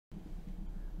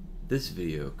This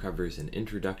video covers an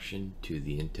introduction to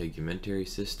the integumentary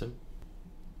system.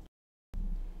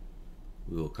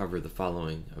 We will cover the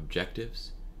following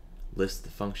objectives: list the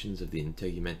functions of the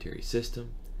integumentary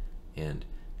system, and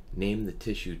name the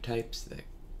tissue types that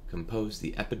compose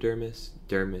the epidermis,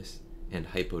 dermis, and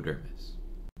hypodermis.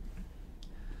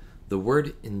 The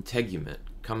word integument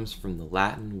comes from the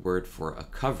Latin word for a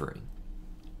covering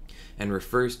and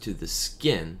refers to the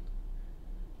skin,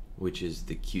 which is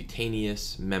the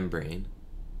cutaneous membrane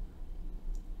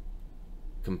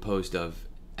composed of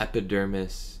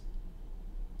epidermis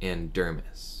and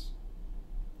dermis.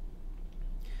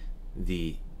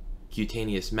 The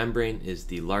cutaneous membrane is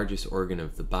the largest organ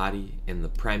of the body and the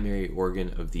primary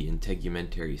organ of the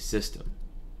integumentary system.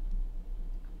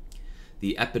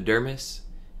 The epidermis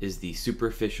is the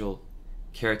superficial,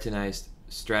 keratinized,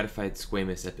 stratified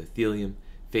squamous epithelium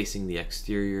facing the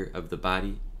exterior of the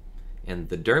body, and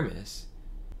the dermis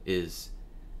is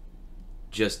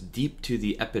just deep to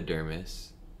the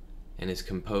epidermis and is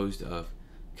composed of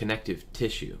connective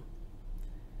tissue.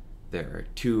 There are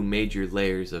two major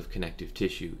layers of connective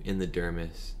tissue in the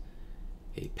dermis: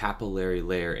 a papillary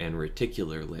layer and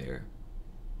reticular layer.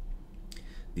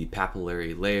 The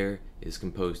papillary layer is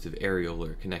composed of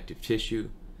areolar connective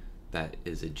tissue that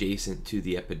is adjacent to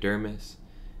the epidermis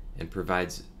and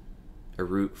provides a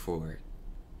route for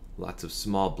lots of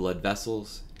small blood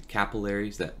vessels,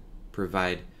 capillaries that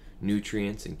provide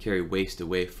nutrients and carry waste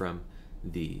away from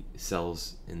the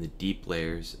cells in the deep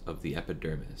layers of the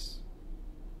epidermis.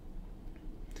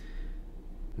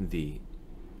 The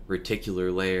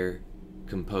reticular layer,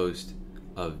 composed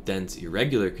of dense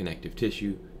irregular connective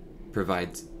tissue,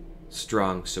 provides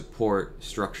strong support,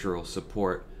 structural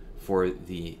support for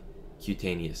the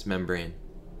cutaneous membrane.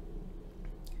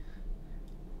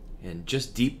 And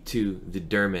just deep to the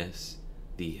dermis,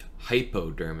 the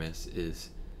hypodermis is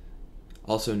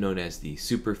also known as the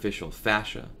superficial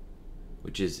fascia,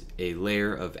 which is a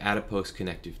layer of adipose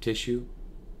connective tissue.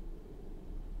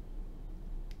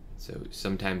 So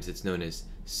sometimes it's known as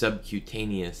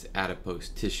subcutaneous adipose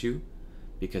tissue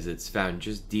because it's found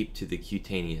just deep to the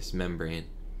cutaneous membrane.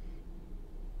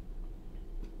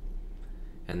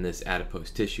 And this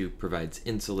adipose tissue provides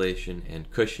insulation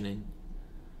and cushioning,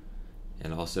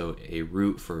 and also a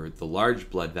route for the large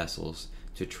blood vessels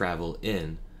to travel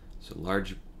in. So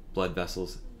large blood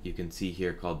vessels, you can see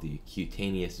here, called the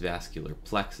cutaneous vascular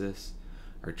plexus,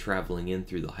 are traveling in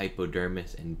through the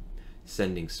hypodermis and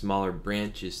sending smaller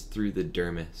branches through the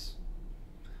dermis.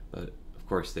 But of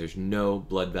course there's no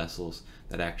blood vessels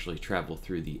that actually travel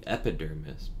through the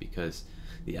epidermis because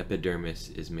the epidermis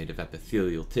is made of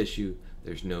epithelial tissue.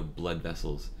 There's no blood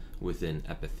vessels within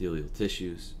epithelial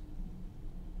tissues.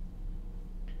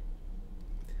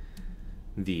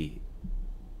 The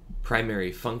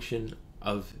primary function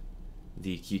of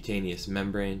the cutaneous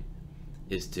membrane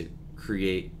is to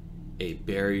create a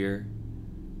barrier,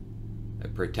 a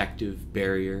protective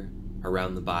barrier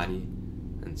around the body.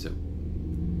 And so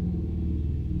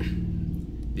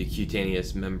the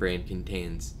cutaneous membrane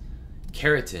contains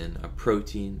keratin, a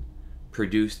protein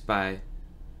produced by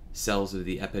cells of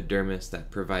the epidermis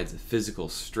that provides a physical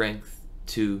strength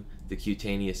to the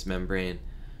cutaneous membrane.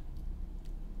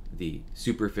 The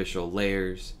superficial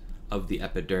layers of the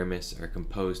epidermis are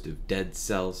composed of dead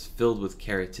cells filled with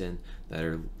keratin that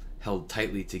are held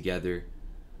tightly together,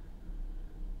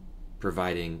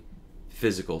 providing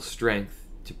physical strength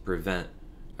to prevent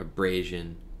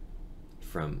abrasion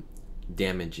from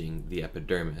damaging the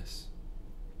epidermis.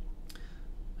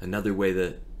 Another way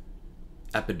that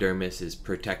epidermis is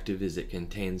protective is it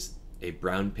contains a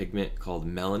brown pigment called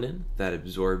melanin that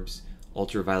absorbs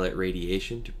ultraviolet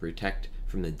radiation to protect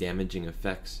from the damaging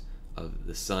effects of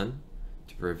the sun,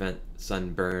 to prevent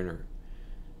sunburn or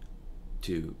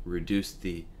to reduce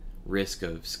the risk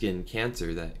of skin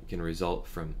cancer that can result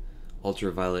from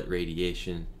ultraviolet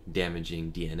radiation damaging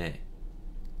DNA.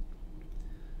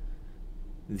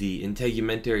 The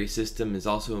integumentary system is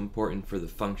also important for the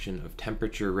function of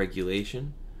temperature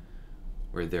regulation,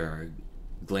 where there are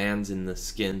glands in the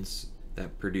skin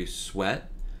that produce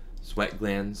sweat. Sweat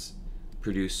glands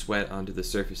produce sweat onto the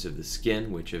surface of the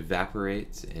skin, which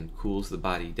evaporates and cools the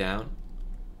body down.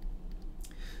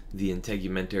 The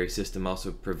integumentary system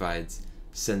also provides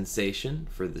sensation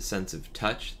for the sense of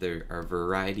touch. There are a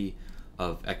variety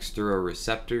of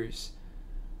exteroreceptors,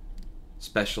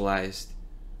 specialized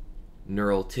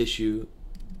neural tissue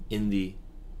in the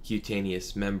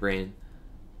cutaneous membrane,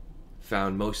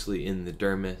 found mostly in the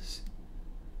dermis,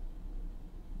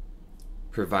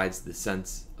 provides the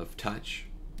sense of touch.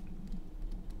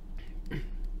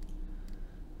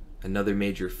 Another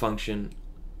major function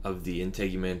of the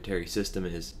integumentary system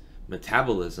is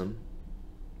metabolism,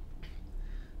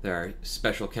 there are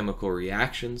special chemical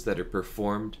reactions that are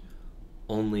performed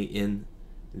only in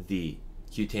the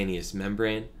cutaneous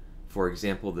membrane. For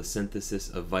example, the synthesis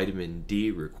of vitamin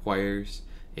D requires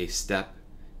a step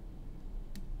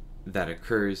that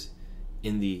occurs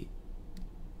in the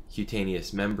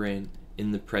cutaneous membrane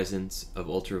in the presence of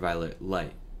ultraviolet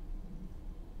light.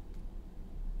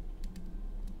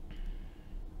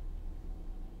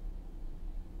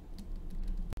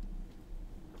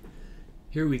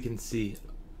 Here we can see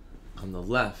on the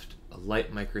left a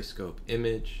light microscope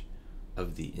image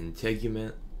of the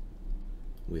integument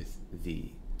with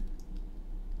the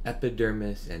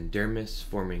epidermis and dermis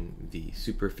forming the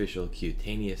superficial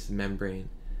cutaneous membrane,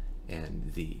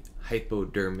 and the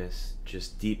hypodermis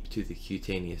just deep to the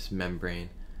cutaneous membrane,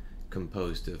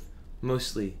 composed of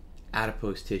mostly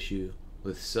adipose tissue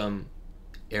with some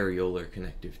areolar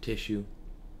connective tissue.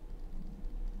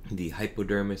 The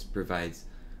hypodermis provides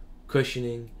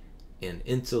cushioning and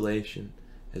insulation,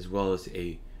 as well as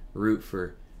a route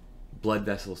for blood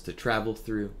vessels to travel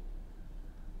through.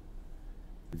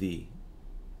 The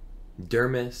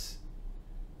dermis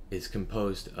is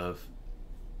composed of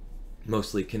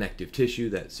mostly connective tissue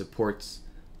that supports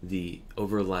the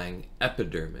overlying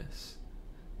epidermis.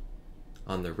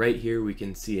 On the right here we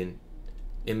can see an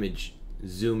image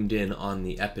zoomed in on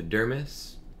the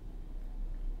epidermis.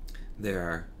 There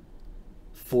are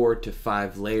 4 to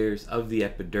 5 layers of the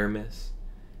epidermis.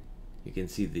 You can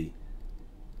see the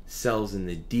cells in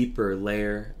the deeper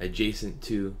layer adjacent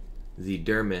to the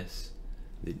dermis.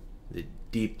 The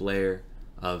deep layer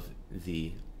of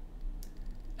the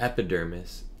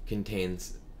epidermis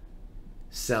contains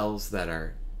cells that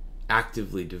are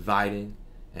actively dividing,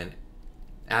 and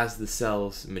as the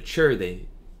cells mature, they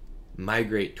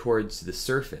migrate towards the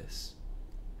surface.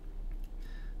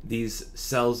 These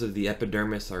cells of the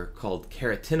epidermis are called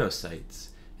keratinocytes,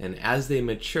 and as they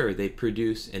mature, they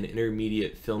produce an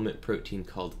intermediate filament protein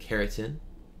called keratin.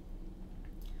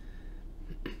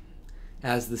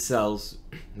 As the cells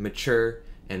mature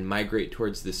and migrate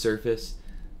towards the surface,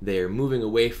 they are moving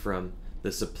away from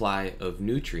the supply of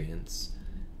nutrients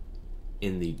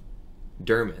in the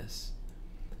dermis,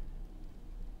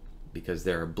 because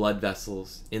there are blood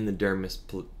vessels in the dermis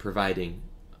providing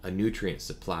a nutrient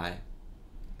supply,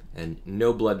 and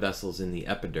no blood vessels in the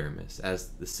epidermis. As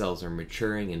the cells are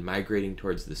maturing and migrating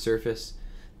towards the surface,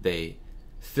 they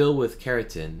fill with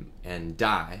keratin and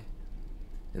die,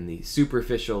 and the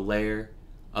superficial layer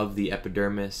of the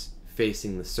epidermis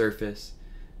facing the surface,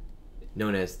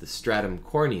 known as the stratum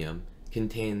corneum,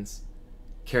 contains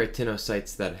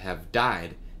keratinocytes that have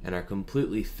died and are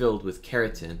completely filled with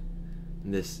keratin.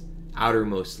 And this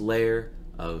outermost layer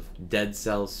of dead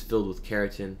cells filled with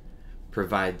keratin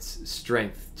provides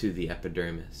strength to the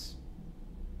epidermis.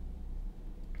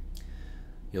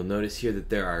 You'll notice here that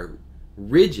there are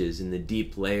ridges in the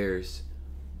deep layers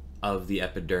of the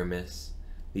epidermis.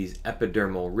 These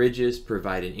epidermal ridges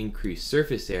provide an increased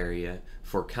surface area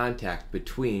for contact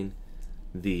between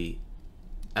the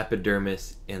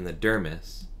epidermis and the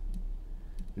dermis.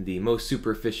 The most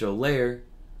superficial layer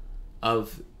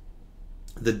of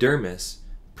the dermis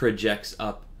projects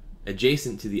up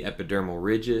adjacent to the epidermal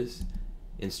ridges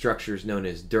in structures known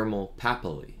as dermal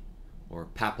papillae, or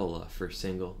papilla for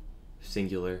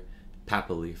singular,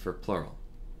 papillae for plural.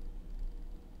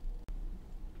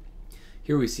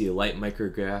 Here we see a light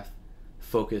micrograph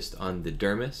focused on the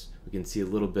dermis. We can see a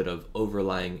little bit of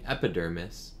overlying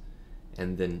epidermis,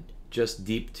 and then just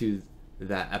deep to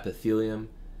that epithelium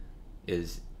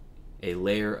is a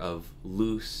layer of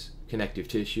loose connective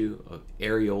tissue, of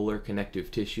areolar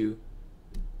connective tissue,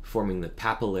 forming the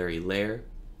papillary layer.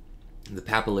 The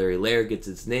papillary layer gets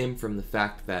its name from the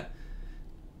fact that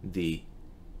the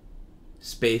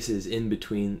spaces in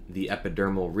between the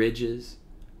epidermal ridges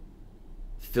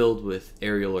filled with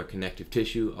areolar connective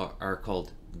tissue are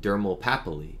called dermal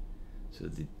papillae. So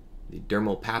the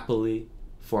dermal papillae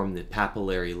form the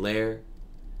papillary layer,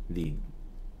 the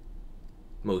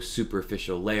most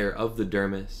superficial layer of the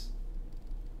dermis,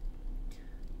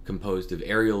 composed of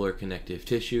areolar connective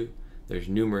tissue. There's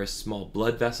numerous small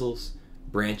blood vessels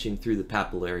branching through the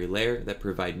papillary layer that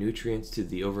provide nutrients to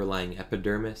the overlying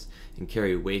epidermis and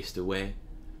carry waste away.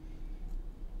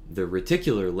 The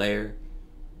reticular layer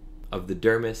of the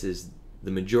dermis is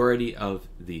the majority of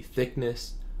the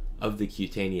thickness of the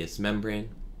cutaneous membrane.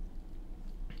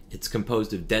 It's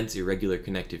composed of dense irregular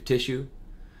connective tissue,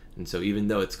 and so even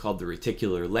though it's called the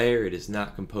reticular layer, it is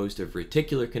not composed of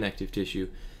reticular connective tissue.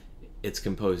 It's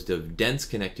composed of dense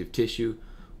connective tissue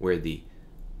where the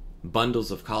bundles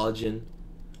of collagen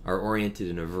are oriented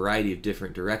in a variety of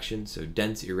different directions, so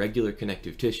dense irregular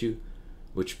connective tissue,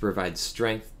 which provides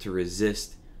strength to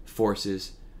resist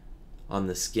forces on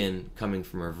the skin coming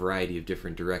from a variety of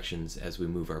different directions as we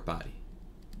move our body.